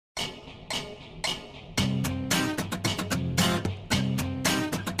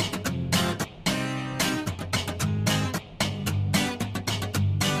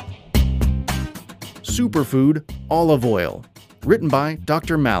Superfood Olive Oil. Written by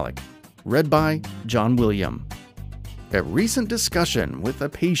Dr. Malik. Read by John William. A recent discussion with a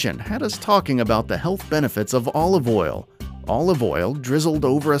patient had us talking about the health benefits of olive oil. Olive oil drizzled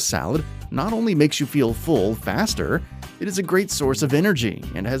over a salad not only makes you feel full faster, it is a great source of energy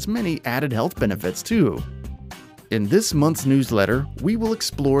and has many added health benefits too. In this month's newsletter, we will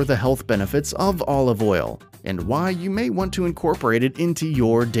explore the health benefits of olive oil and why you may want to incorporate it into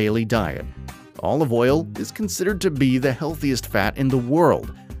your daily diet. Olive oil is considered to be the healthiest fat in the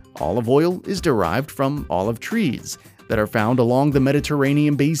world. Olive oil is derived from olive trees that are found along the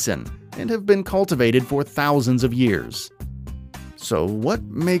Mediterranean basin and have been cultivated for thousands of years. So what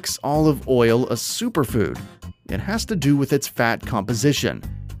makes olive oil a superfood? It has to do with its fat composition.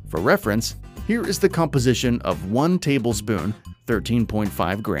 For reference, here is the composition of 1 tablespoon,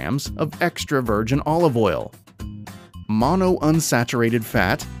 13.5 grams of extra virgin olive oil. Monounsaturated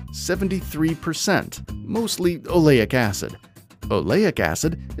fat, 73%, mostly oleic acid. Oleic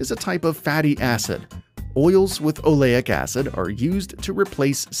acid is a type of fatty acid. Oils with oleic acid are used to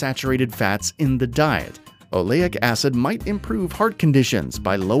replace saturated fats in the diet. Oleic acid might improve heart conditions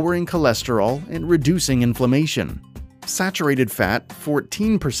by lowering cholesterol and reducing inflammation. Saturated fat,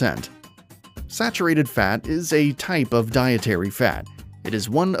 14%. Saturated fat is a type of dietary fat. It is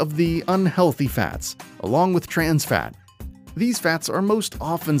one of the unhealthy fats, along with trans fat. These fats are most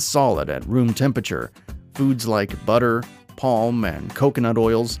often solid at room temperature. Foods like butter, palm and coconut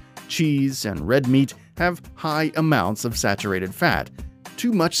oils, cheese, and red meat have high amounts of saturated fat.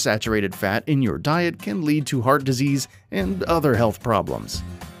 Too much saturated fat in your diet can lead to heart disease and other health problems.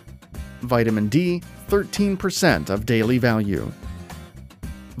 Vitamin D, 13% of daily value.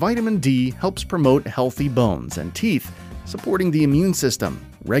 Vitamin D helps promote healthy bones and teeth, supporting the immune system,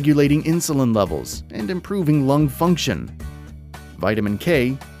 regulating insulin levels, and improving lung function. Vitamin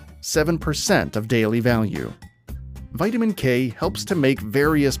K, 7% of daily value. Vitamin K helps to make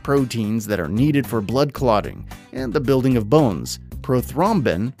various proteins that are needed for blood clotting and the building of bones.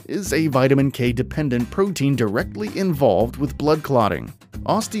 Prothrombin is a vitamin K-dependent protein directly involved with blood clotting.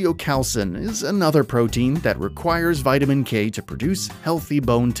 Osteocalcin is another protein that requires vitamin K to produce healthy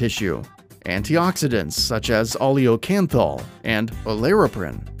bone tissue. Antioxidants such as oleocanthal and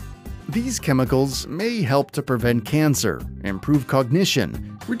oleuroperin. These chemicals may help to prevent cancer, improve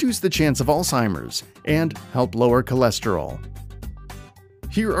cognition, reduce the chance of Alzheimer's, and help lower cholesterol.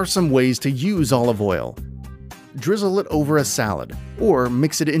 Here are some ways to use olive oil. Drizzle it over a salad, or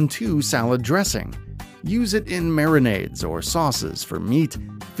mix it into salad dressing. Use it in marinades or sauces for meat,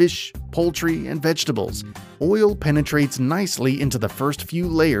 fish, poultry, and vegetables. Oil penetrates nicely into the first few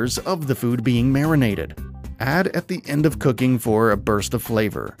layers of the food being marinated. Add at the end of cooking for a burst of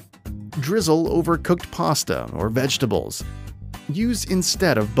flavor. Drizzle over cooked pasta or vegetables. Use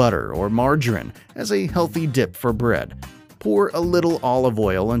instead of butter or margarine as a healthy dip for bread. Pour a little olive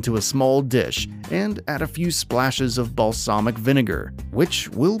oil into a small dish and add a few splashes of balsamic vinegar, which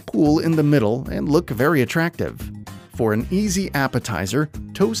will pool in the middle and look very attractive. For an easy appetizer,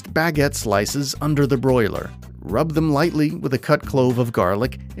 toast baguette slices under the broiler. Rub them lightly with a cut clove of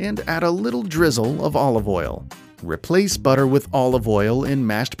garlic and add a little drizzle of olive oil. Replace butter with olive oil in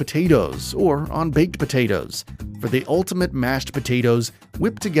mashed potatoes or on baked potatoes. For the ultimate mashed potatoes,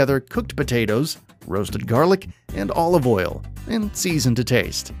 whip together cooked potatoes, roasted garlic, and olive oil, and season to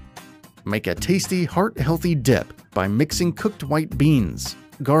taste. Make a tasty, heart-healthy dip by mixing cooked white beans,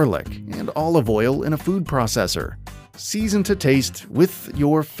 garlic, and olive oil in a food processor. Season to taste with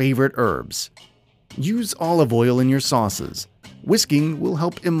your favorite herbs. Use olive oil in your sauces. Whisking will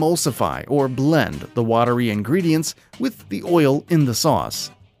help emulsify or blend the watery ingredients with the oil in the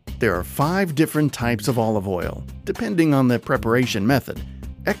sauce. There are 5 different types of olive oil, depending on the preparation method.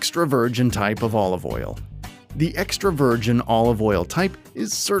 Extra virgin type of olive oil. The extra virgin olive oil type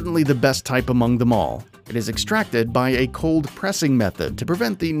is certainly the best type among them all. It is extracted by a cold pressing method to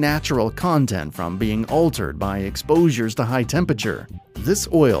prevent the natural content from being altered by exposures to high temperature. This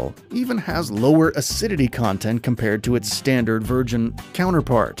oil even has lower acidity content compared to its standard virgin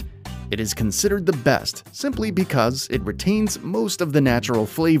counterpart. It is considered the best simply because it retains most of the natural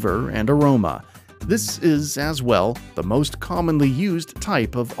flavor and aroma. This is, as well, the most commonly used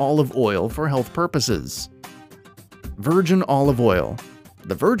type of olive oil for health purposes. Virgin olive oil.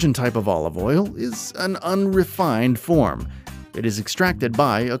 The virgin type of olive oil is an unrefined form. It is extracted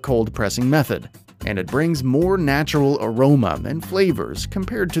by a cold pressing method, and it brings more natural aroma and flavors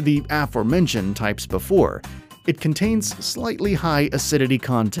compared to the aforementioned types before. It contains slightly high acidity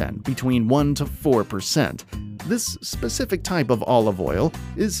content, between 1 to 4%. This specific type of olive oil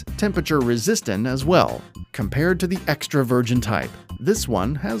is temperature resistant as well. Compared to the extra virgin type, this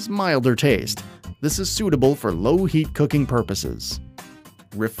one has milder taste. This is suitable for low-heat cooking purposes.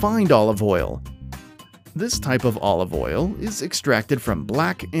 Refined olive oil. This type of olive oil is extracted from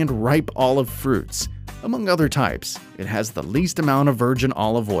black and ripe olive fruits. Among other types, it has the least amount of virgin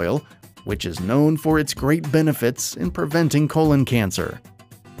olive oil, which is known for its great benefits in preventing colon cancer.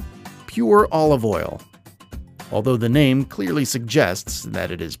 Pure olive oil. Although the name clearly suggests that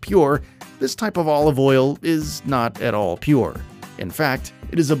it is pure, this type of olive oil is not at all pure. In fact,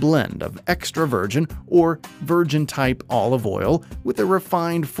 it is a blend of extra virgin or virgin type olive oil with a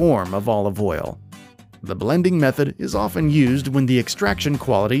refined form of olive oil. The blending method is often used when the extraction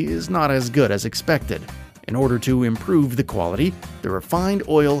quality is not as good as expected. In order to improve the quality, the refined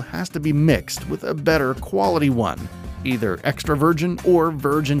oil has to be mixed with a better quality one, either extra virgin or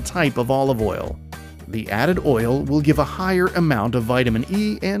virgin type of olive oil. The added oil will give a higher amount of vitamin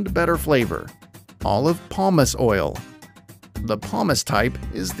E and better flavor. Olive pomace oil. The pomace type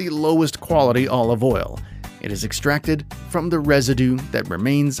is the lowest quality olive oil. It is extracted from the residue that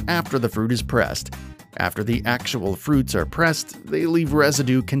remains after the fruit is pressed. After the actual fruits are pressed, they leave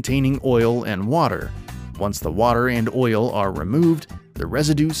residue containing oil and water. Once the water and oil are removed, the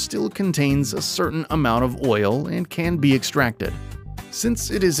residue still contains a certain amount of oil and can be extracted.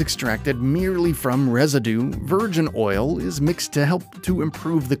 Since it is extracted merely from residue, virgin oil is mixed to help to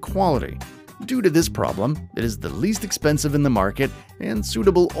improve the quality. Due to this problem, it is the least expensive in the market and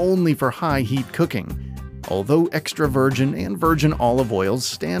suitable only for high-heat cooking. Although extra virgin and virgin olive oils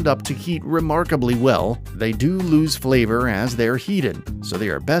stand up to heat remarkably well, they do lose flavor as they are heated, so they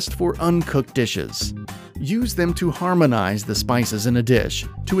are best for uncooked dishes. Use them to harmonize the spices in a dish,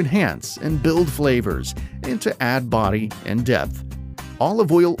 to enhance and build flavors, and to add body and depth.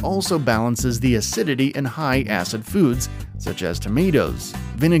 Olive oil also balances the acidity in high-acid foods such as tomatoes,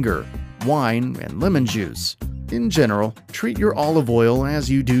 vinegar, wine, and lemon juice. In general, treat your olive oil as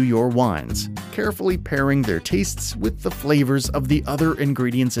you do your wines, carefully pairing their tastes with the flavors of the other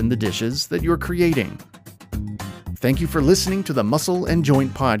ingredients in the dishes that you're creating. Thank you for listening to the Muscle and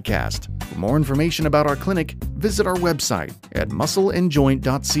Joint Podcast. For more information about our clinic, visit our website at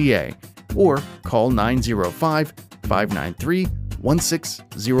muscleandjoint.ca or call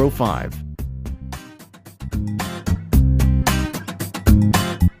 905-593-1605.